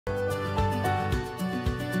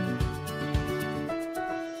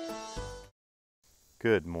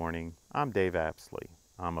Good morning. I'm Dave Apsley.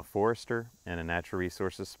 I'm a forester and a natural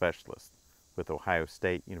resources specialist with Ohio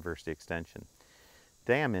State University Extension.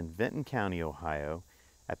 Today I'm in Vinton County, Ohio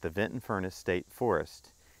at the Vinton Furnace State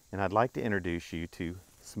Forest, and I'd like to introduce you to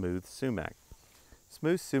smooth sumac.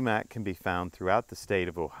 Smooth sumac can be found throughout the state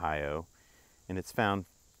of Ohio, and it's found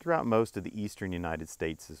throughout most of the eastern United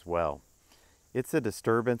States as well. It's a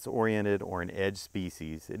disturbance-oriented or an edge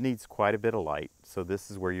species. It needs quite a bit of light, so this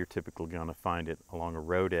is where you're typically going to find it along a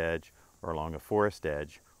road edge or along a forest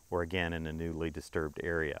edge, or again in a newly disturbed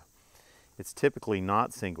area. It's typically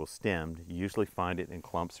not single-stemmed. You usually find it in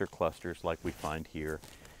clumps or clusters like we find here,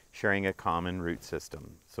 sharing a common root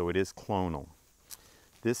system, so it is clonal.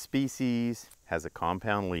 This species has a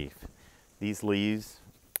compound leaf. These leaves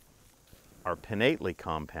are pinnately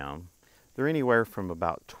compound. They're anywhere from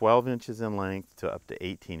about 12 inches in length to up to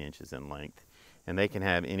 18 inches in length, and they can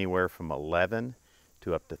have anywhere from 11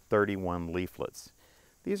 to up to 31 leaflets.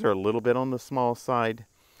 These are a little bit on the small side,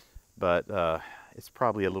 but it's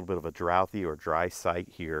probably a little bit of a drouthy or dry site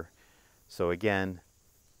here. So again,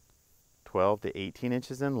 12 to 18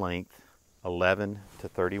 inches in length, 11 to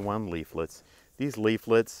 31 leaflets. These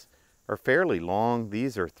leaflets are fairly long.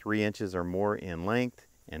 These are 3 inches or more in length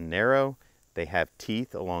and narrow. They have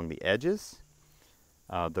teeth along the edges.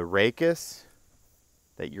 The rachis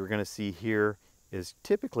that you're going to see here is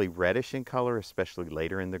typically reddish in color, especially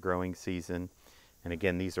later in the growing season. And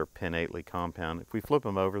again, these are pinnately compound. If we flip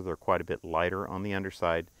them over, they're quite a bit lighter on the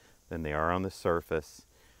underside than they are on the surface.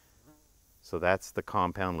 So that's the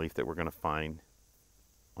compound leaf that we're going to find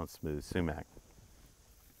on smooth sumac.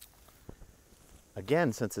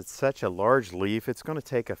 Again, since it's such a large leaf, it's going to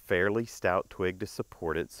take a fairly stout twig to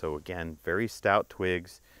support it. So again, very stout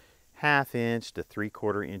twigs, 1/2 inch to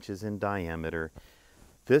 3/4 inches in diameter.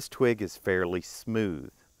 This twig is fairly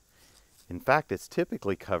smooth. In fact, it's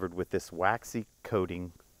typically covered with this waxy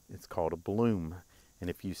coating. It's called a bloom. And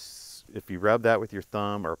if you rub that with your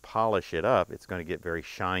thumb or polish it up, it's going to get very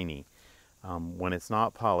shiny. When it's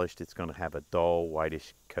not polished, it's going to have a dull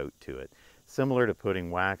whitish coat to it. Similar to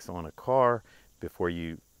putting wax on a car. Before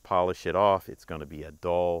you polish it off, it's going to be a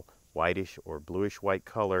dull whitish or bluish white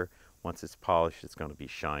color. Once it's polished, it's going to be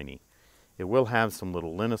shiny. It will have some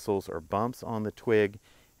little lineals or bumps on the twig,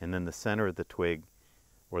 and then the center of the twig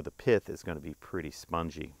or the pith is going to be pretty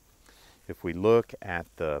spongy. If we look at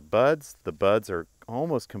the buds are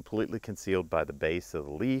almost completely concealed by the base of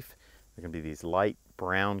the leaf. They're going to be these light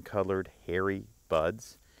brown colored hairy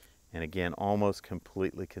buds, and again almost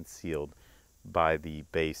completely concealed by the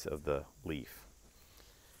base of the leaf.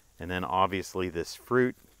 And then obviously this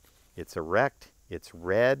fruit, it's erect, it's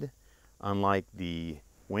red. Unlike the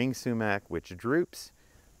wing sumac, which droops,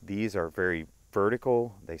 these are very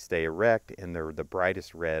vertical, they stay erect, and they're the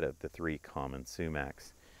brightest red of the 3 common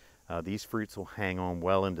sumacs. These fruits will hang on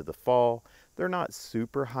well into the fall. They're not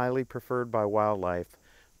super highly preferred by wildlife,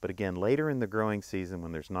 but again, later in the growing season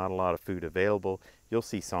when there's not a lot of food available, you'll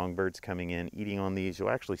see songbirds coming in, eating on these.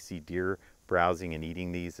 You'll actually see deer browsing and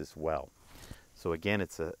eating these as well. So again,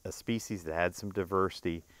 it's a species that adds some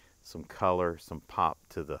diversity, some color, some pop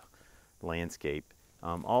to the landscape.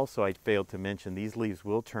 Also, I failed to mention these leaves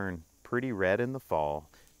will turn pretty red in the fall,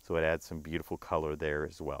 so it adds some beautiful color there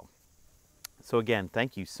as well. So again,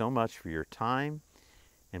 thank you so much for your time,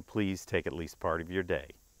 and please take at least part of your day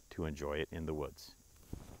to enjoy it in the woods.